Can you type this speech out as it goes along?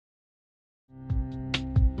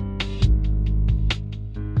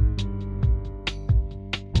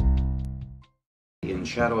in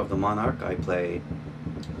Shadow of the Monarch, I play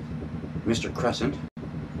Mr. Crescent,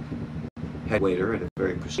 head waiter at a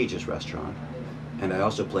very prestigious restaurant, and I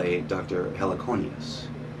also play Dr. Heliconius,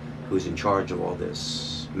 who's in charge of all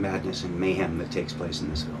this madness and mayhem that takes place in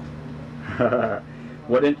this film.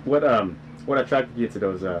 What attracted you to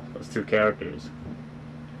those two characters?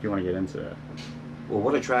 If you want to get into that. Well,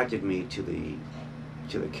 what attracted me to the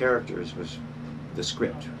characters was the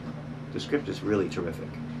script. The script is really terrific.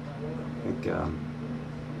 I think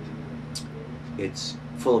it's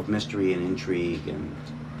full of mystery and intrigue and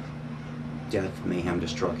death, mayhem,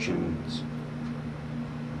 destruction,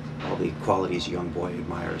 all the qualities a young boy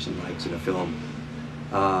admires and likes in a film.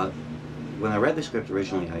 When I read the script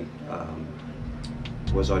originally, I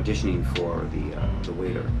was auditioning for the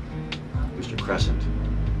waiter, Mr. Crescent,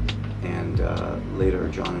 and later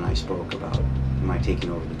John and I spoke about my taking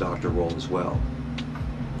over the doctor role as well.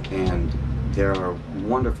 And there are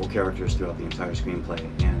wonderful characters throughout the entire screenplay,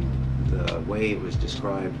 and the way it was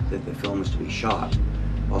described that the film is to be shot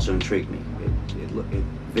also intrigued me.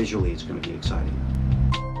 Visually, it's going to be exciting.